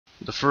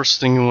the first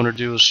thing you want to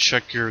do is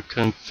check your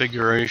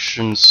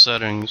configuration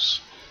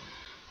settings.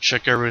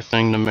 Check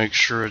everything to make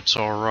sure it's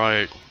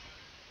alright.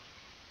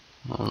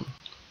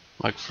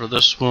 Like for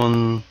this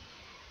one,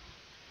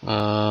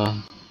 let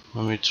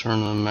me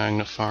turn the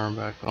magnifier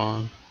back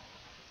on.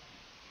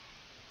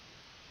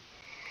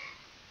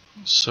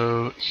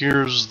 So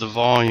here's the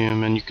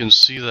volume, and you can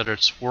see that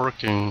it's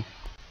working.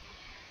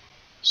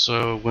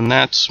 So when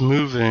that's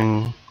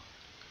moving,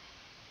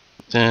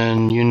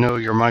 then you know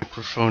your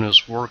microphone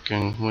is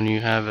working when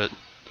you have it,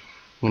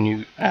 when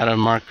you add a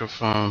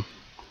microphone.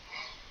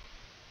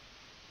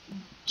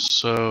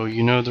 So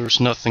you know there's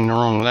nothing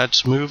wrong.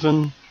 That's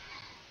moving.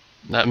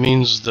 That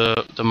means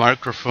the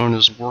microphone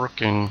is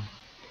working,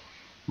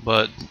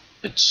 but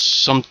it's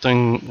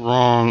something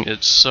wrong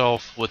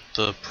itself with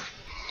the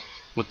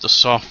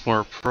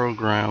software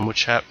program,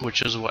 which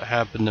is what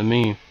happened to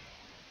me.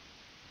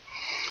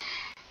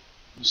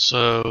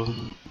 So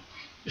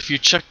if you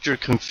checked your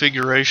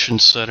configuration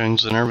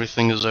settings and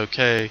everything is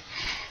okay,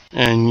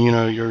 and you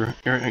know you're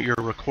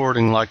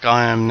recording like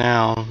I am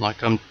now,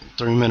 like I'm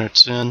 3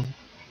 minutes in,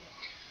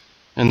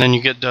 and then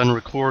you get done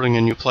recording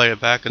and you play it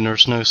back and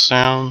there's no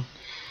sound,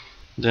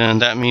 then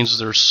that means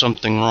there's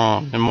something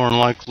wrong, and more than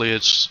likely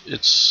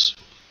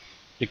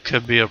it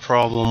could be a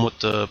problem with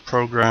the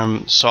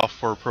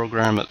software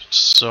program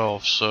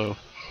itself. So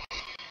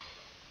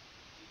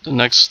the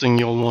next thing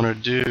you'll want to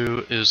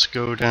do is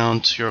go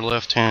down to your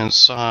left hand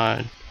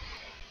side,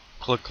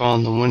 click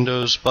on the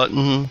Windows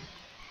button,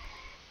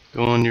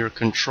 go into your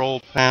control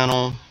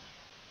panel,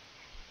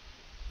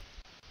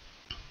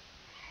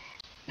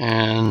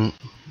 and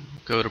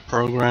go to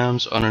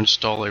Programs,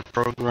 uninstall a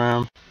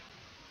program.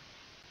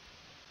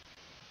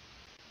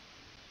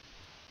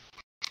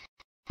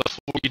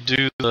 Before you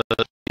do the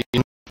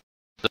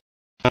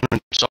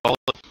uninstall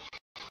it,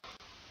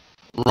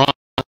 run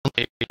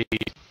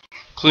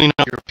clean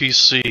up your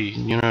PC,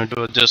 you know,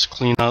 do a disk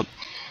cleanup.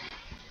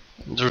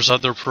 There's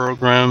other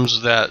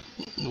programs that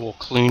will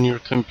clean your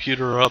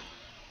computer up.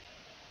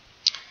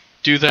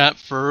 Do that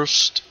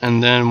first,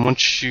 and then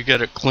once you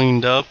get it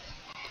cleaned up,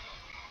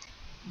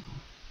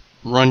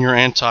 run your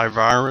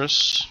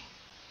antivirus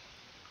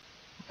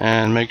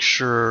and make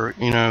sure,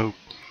 you know,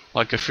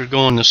 like if you're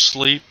going to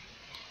sleep,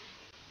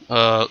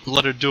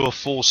 let it do a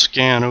full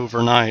scan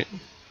overnight,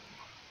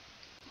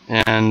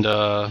 and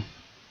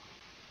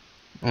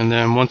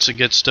then once it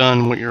gets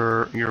done with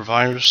your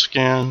virus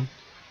scan,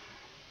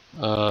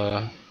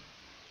 go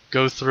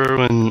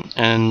through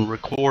and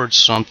record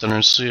something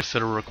and see if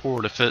it'll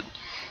record. If it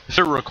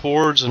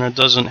records and it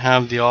doesn't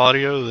have the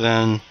audio,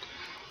 then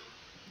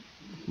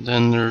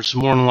there's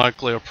more than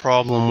likely a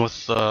problem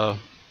with the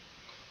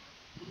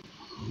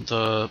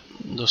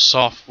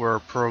software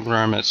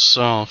program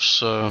itself.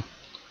 So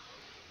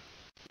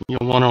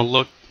you'll want to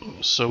look.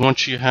 So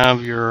once you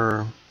have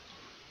your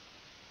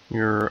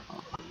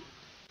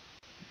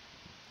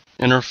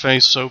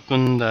interface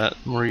open,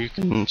 where you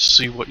can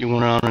see what you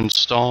want to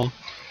uninstall,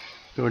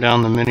 go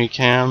down to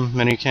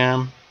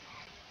ManyCam,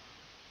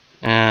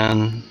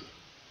 and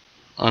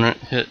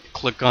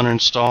click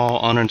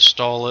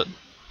uninstall it,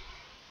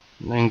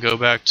 and then go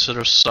back to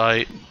the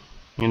site.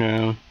 You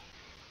know,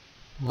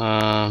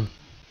 let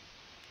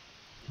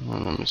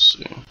me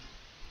see.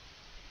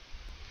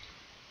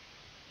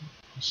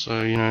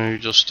 So you know, you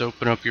just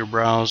open up your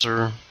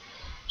browser.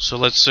 So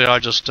let's say I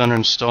just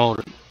uninstalled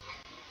it,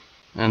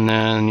 and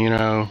then, you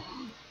know,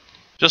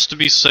 just to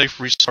be safe,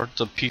 restart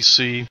the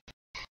PC,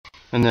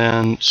 and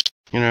then,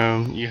 you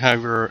know, you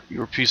have your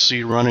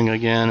PC running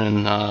again,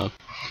 and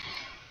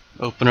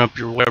open up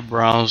your web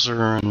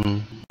browser,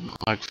 and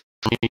like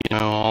for me, you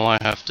know, all I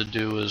have to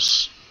do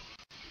is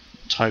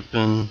type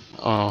in,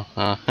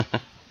 let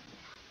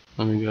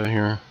me go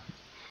here.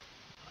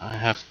 I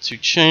have to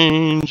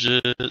change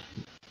it.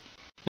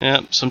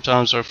 Yep,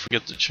 sometimes I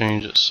forget to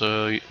change it,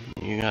 so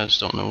you guys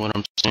don't know what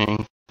I'm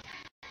saying,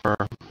 or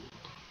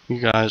you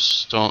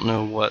guys don't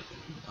know what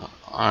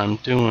I'm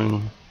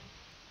doing.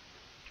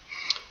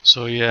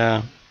 So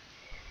yeah.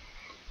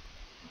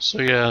 So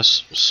you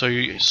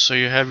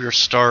have your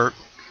start,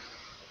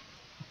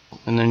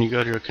 and then you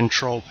go to your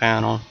control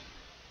panel,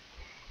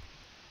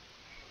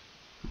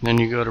 then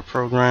you go to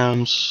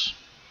Programs,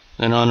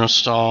 then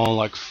uninstall.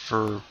 Like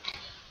for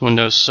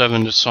Windows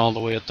 7, it's all the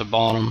way at the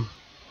bottom.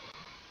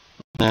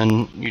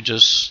 Then you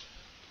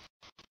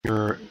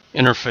your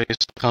interface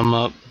will come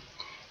up,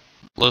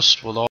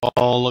 list with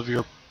all of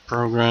your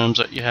programs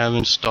that you have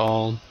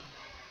installed.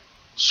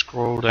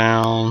 Scroll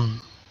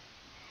down,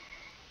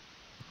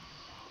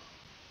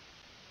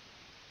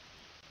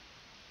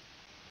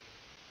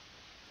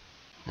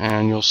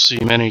 and you'll see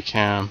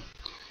ManyCam,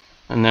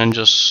 and then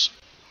just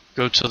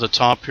go to the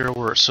top here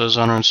where it says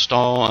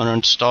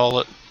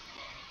uninstall it.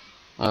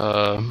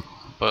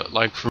 But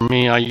like for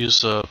me, I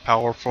use the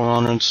powerful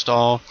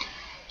uninstall,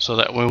 so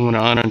that way when it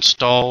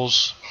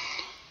uninstalls,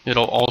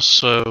 it'll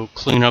also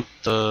clean up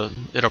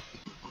it'll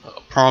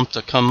prompt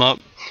to come up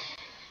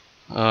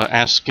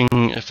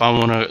asking if I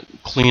want to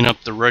clean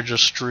up the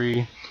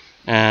registry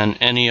and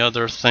any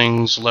other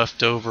things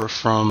left over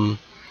from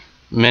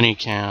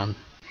ManyCam.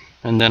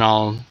 and then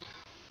I'll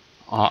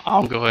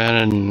go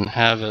ahead and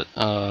have it.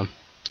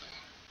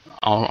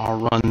 I'll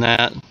run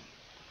that,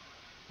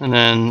 and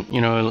then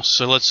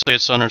so let's say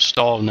it's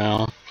uninstalled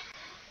now,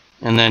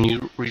 and then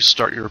you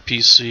restart your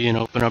PC and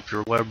open up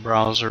your web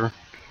browser.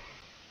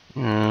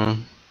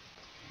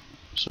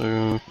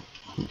 So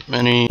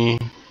ManyCam,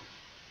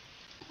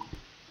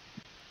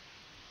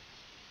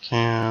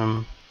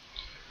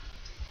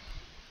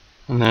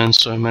 and then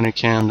so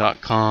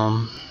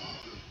ManyCam.com,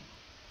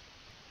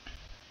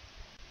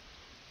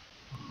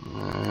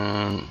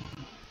 and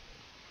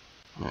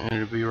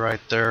it'll be right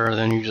there.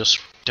 Then you just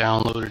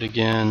download it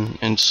again,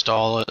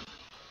 install it.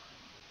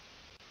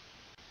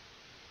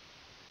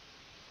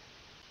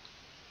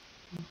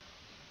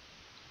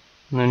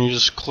 And then you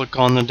just click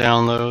on the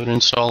download,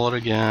 install it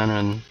again,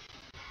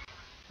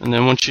 and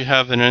then once you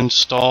have it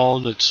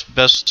installed, it's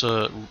best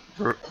to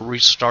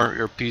restart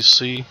your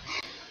PC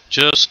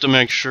just to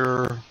make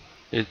sure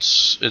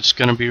it's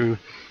going to be,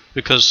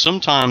 because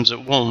sometimes it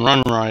won't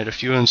run right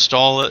if you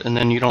install it and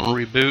then you don't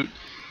reboot.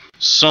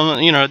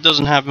 It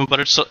doesn't happen, but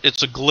it's a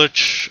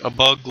glitch, a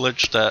bug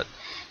glitch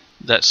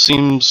that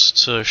seems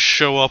to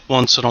show up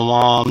once in a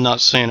while. I'm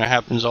not saying it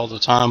happens all the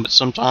time, but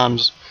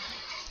sometimes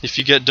if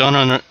you get done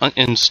on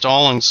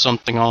installing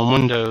something on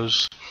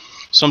Windows,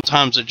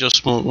 sometimes it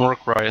just won't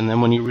work right, and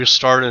then when you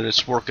restart it,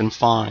 it's working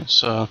fine.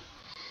 So,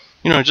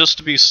 just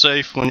to be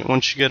safe,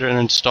 once you get it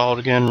installed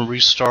again,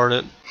 restart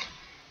it,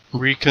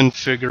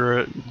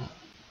 reconfigure it.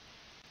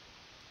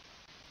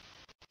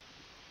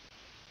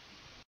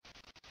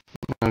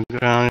 Go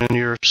down into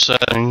your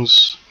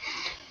settings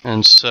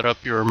and set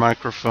up your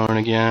microphone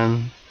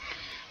again.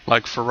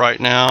 Like for right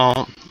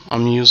now,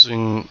 I'm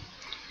using,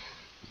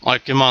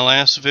 like in my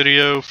last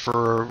video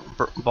for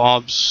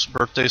Bob's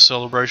birthday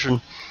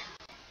celebration,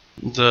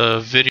 the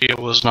video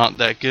was not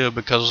that good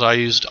because I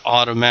used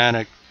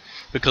automatic,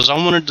 because I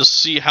wanted to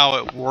see how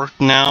it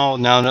worked now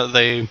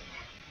that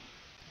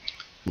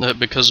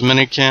because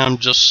ManyCam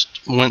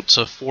just went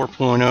to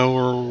 4.0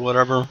 or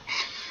whatever,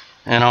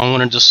 and I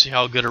wanted to see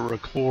how good it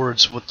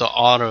records with the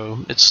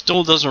auto. It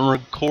still doesn't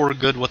record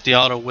good with the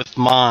auto with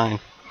mine.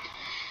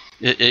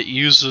 It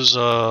uses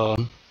a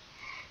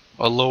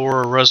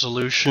lower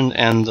resolution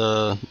and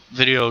the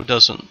video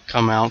doesn't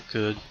come out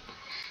good.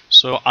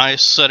 So I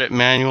set it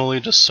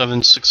manually to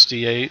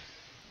 768.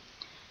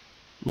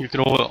 You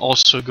can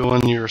also go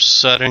in your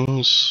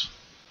settings,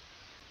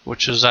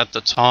 which is at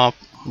the top,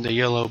 the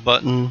yellow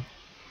button,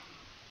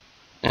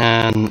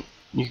 and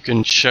you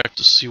can check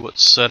to see what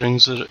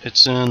settings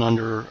it's in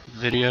under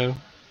video.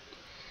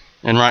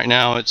 And right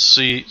now it's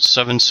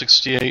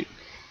 768.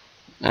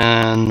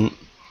 And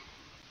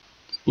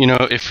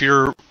if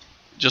you're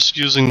just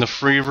using the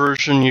free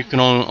version, you can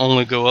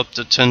only go up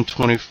to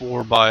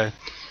 1024 by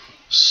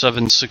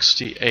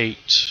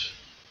 768,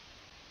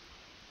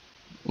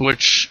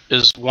 which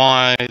is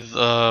why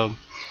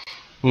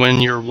when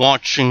you're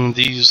watching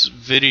these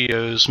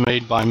videos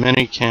made by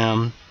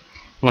ManyCam,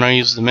 when I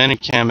use the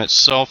ManyCam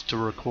itself to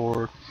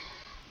record,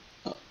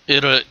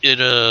 it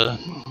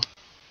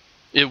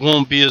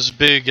won't be as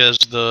big as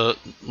the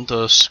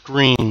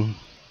screen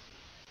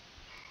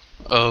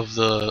of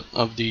the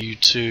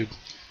YouTube.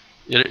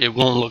 It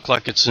won't look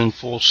like it's in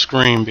full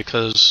screen.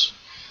 Because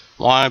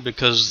why?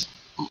 Because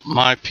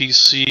my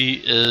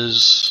PC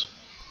is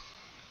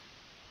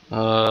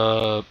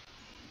I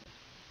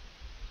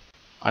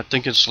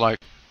think it's like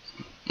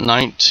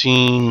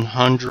 19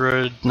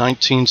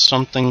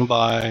 something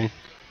by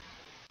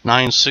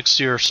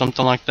 960 or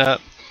something like that.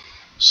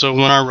 So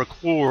when I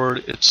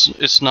record,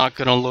 it's not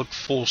gonna look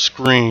full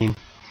screen,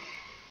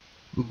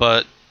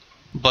 but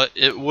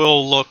it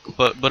will look,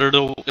 but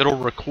it'll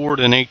record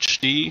in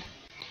HD,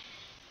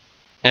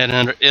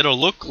 and it'll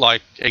look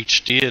like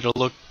HD. It'll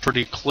look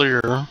pretty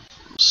clear,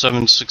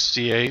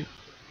 768,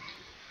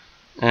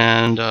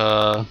 and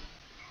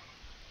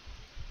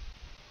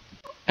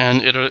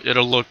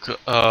it'll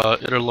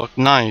look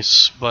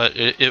nice, but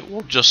it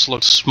will just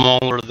look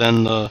smaller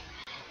than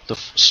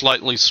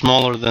slightly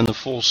smaller than the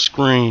full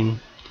screen.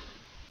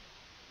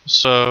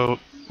 So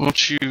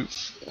once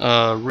you've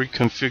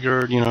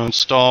reconfigured,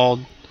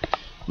 installed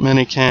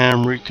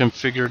ManyCam,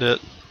 reconfigured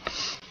it,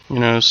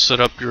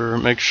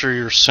 make sure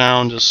your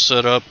sound is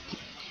set up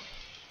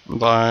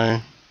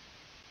by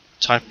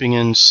typing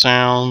in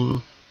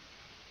sound,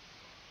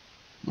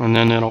 and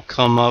then it'll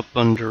come up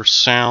under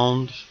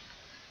sound.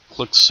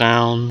 Click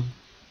sound.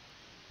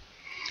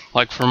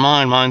 Like for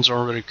mine's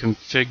already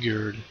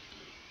configured.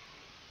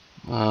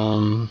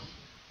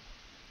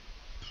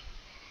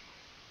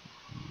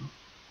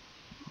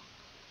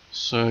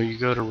 So you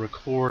go to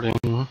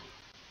recording,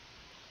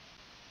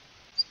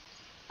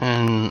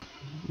 and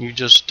you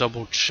just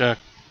double check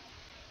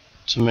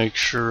to make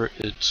sure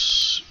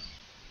it's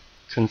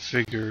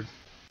configured.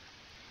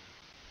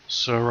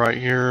 So right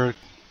here,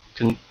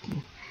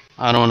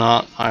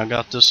 I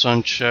got this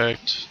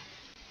unchecked,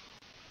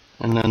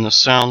 and then the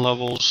sound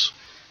levels,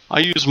 I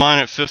use mine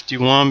at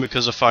 51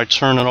 because if I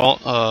turn it all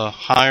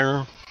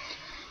higher,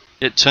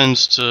 it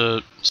tends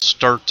to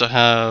start to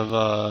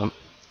have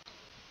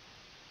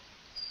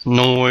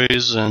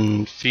noise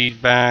and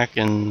feedback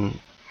and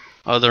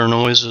other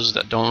noises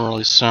that don't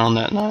really sound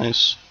that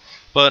nice.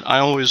 But I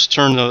always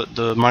turn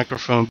the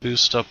microphone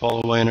boost up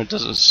all the way and it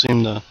doesn't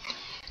seem to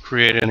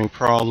create any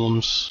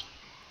problems.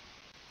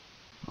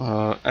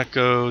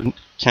 Echo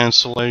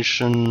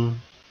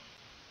cancellation.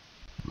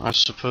 I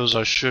suppose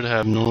I should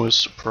have noise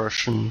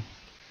suppression.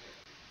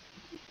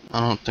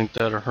 I don't think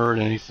that'll hurt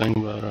anything,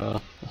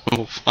 but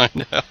we'll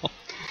find out.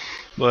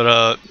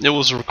 But it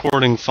was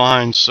recording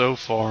fine so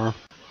far.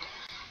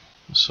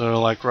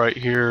 So like right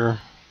here,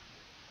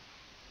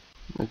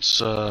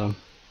 it's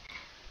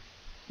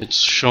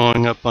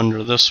showing up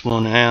under this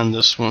one and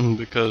this one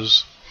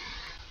because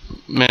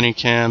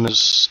ManyCam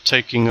is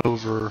taking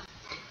over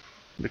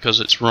because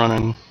it's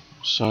running.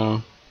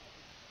 So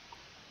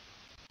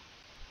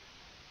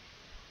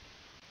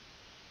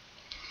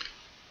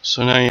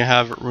now you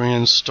have it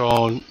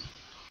reinstalled.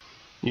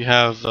 You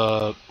have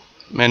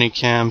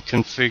ManyCam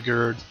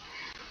configured.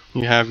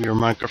 You have your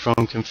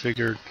microphone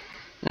configured,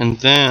 and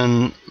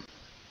then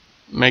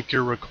make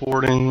your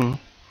recording.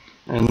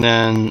 And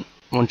then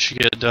once you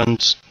get done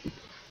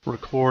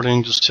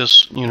recording, just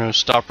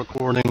stop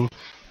recording,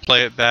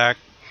 play it back,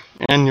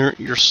 and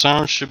your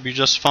sound should be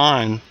just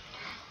fine.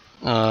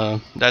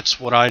 That's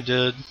what I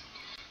did,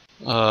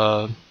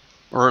 or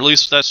at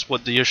least that's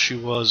what the issue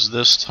was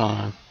this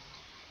time.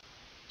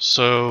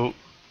 So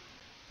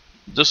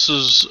this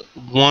is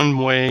one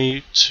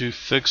way to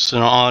fix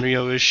an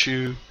audio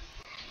issue.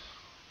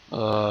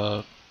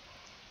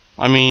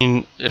 I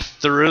mean, if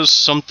there is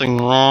something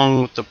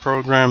wrong with the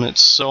program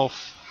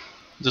itself,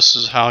 this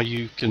is how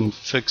you can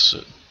fix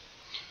it.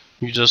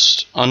 You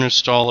just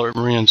uninstall it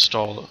and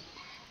reinstall it,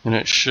 and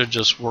it should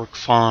just work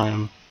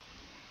fine.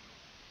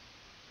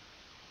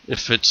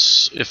 If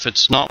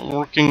it's not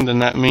working, then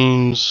that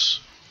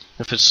means,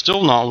 if it's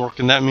still not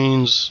working, that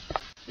means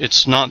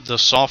it's not the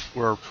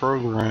software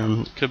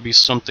program. It could be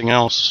something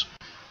else,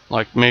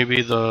 like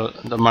maybe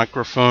the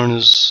microphone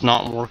is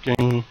not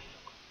working,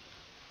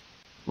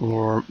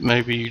 or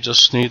maybe you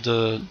just need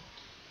to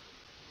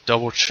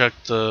double check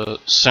the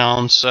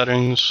sound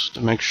settings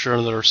to make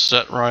sure they're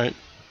set right,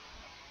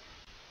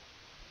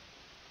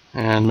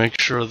 and make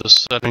sure the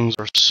settings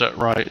are set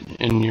right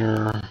in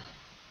your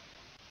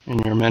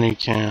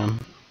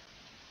ManyCam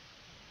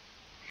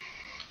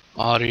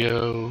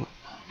audio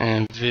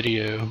and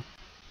video.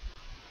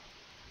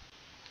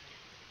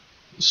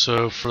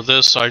 So for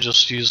this, I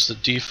just use the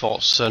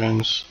default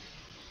settings.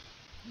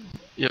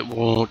 It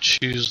will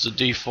choose the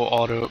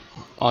default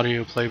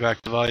audio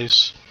playback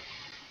device.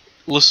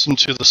 Listen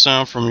to the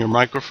sound from your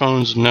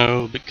microphones,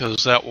 no,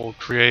 because that will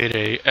create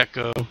a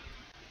echo,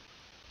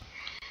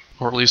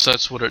 or at least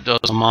that's what it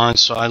does on mine,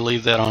 so I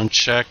leave that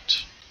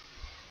unchecked.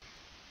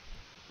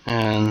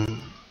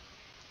 And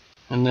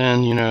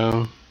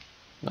then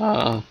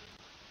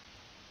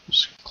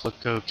just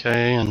click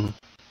OK and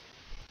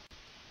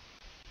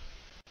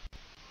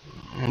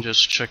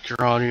just check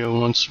your audio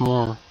once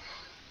more.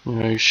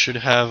 You should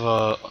have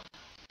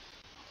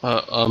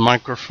a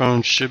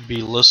microphone should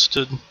be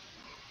listed.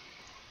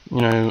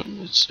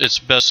 It's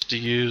best to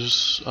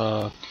use.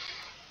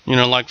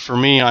 Like for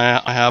me,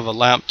 I have a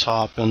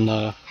laptop, and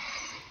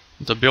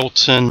the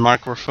built-in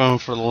microphone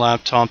for the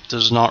laptop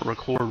does not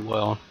record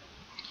well.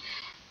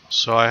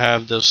 So I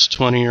have this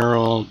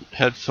 20-year-old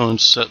headphone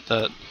set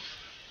that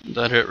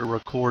it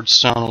records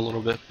sound a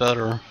little bit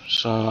better.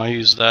 So I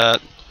use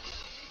that,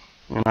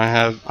 and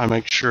I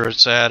make sure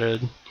it's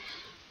added,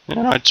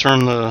 and I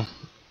turn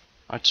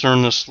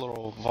this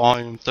little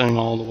volume thing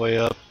all the way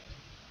up.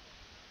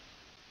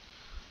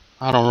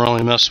 I don't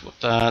really mess with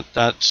that.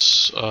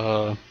 That's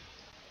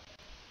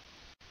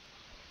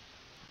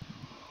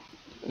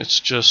it's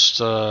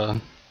just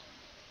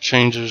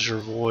changes your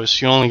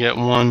voice. You only get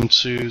 1,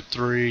 2,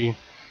 3,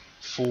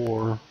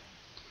 4.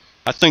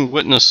 I think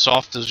Witness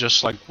Soft is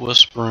just like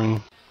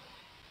whispering.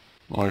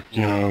 Like,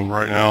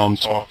 right now I'm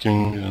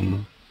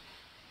talking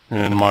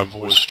and my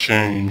voice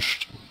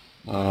changed.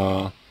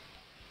 Then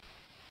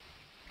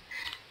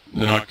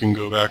I can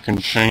go back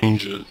and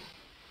change it.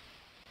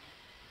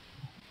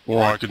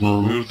 Or I can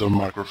remove the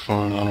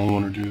microphone. I don't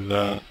want to do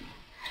that.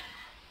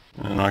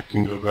 And I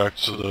can go back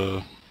to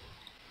the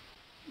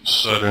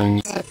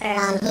settings. And put it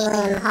on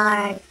helium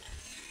hard.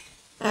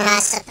 And I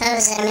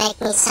suppose it'll make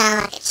me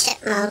sound like a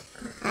chipmunk.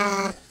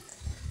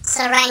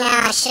 So right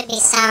now I should be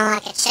sounding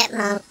like a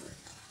chipmunk.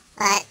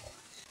 But,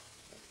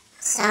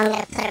 so I'm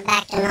going to put it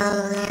back to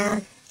normal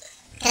now.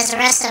 Because the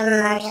rest of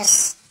them are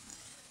just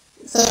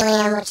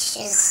helium, which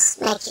is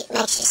makes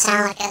you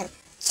sound like a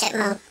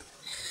chipmunk.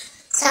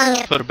 So I'm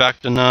going to put it back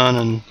to none,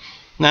 and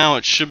now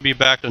it should be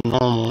back to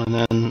normal,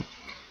 and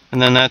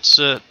then that's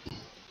it.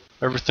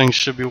 Everything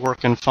should be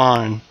working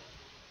fine.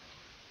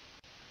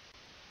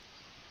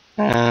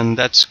 And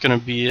that's going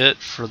to be it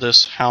for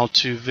this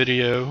how-to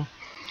video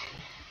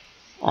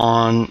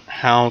on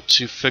how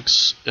to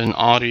fix an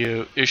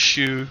audio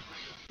issue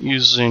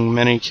using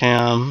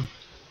ManyCam,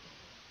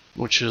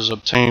 which is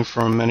obtained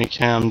from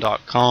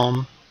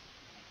ManyCam.com.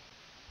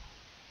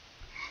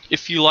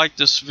 If you like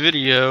this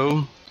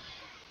video,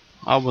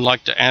 I would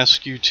like to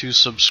ask you to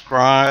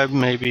subscribe,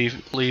 maybe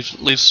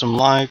leave some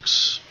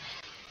likes,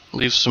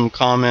 leave some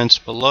comments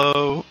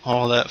below,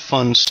 all that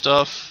fun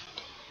stuff.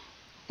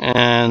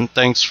 And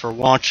thanks for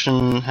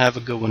watching. Have a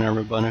good one,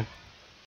 everybody.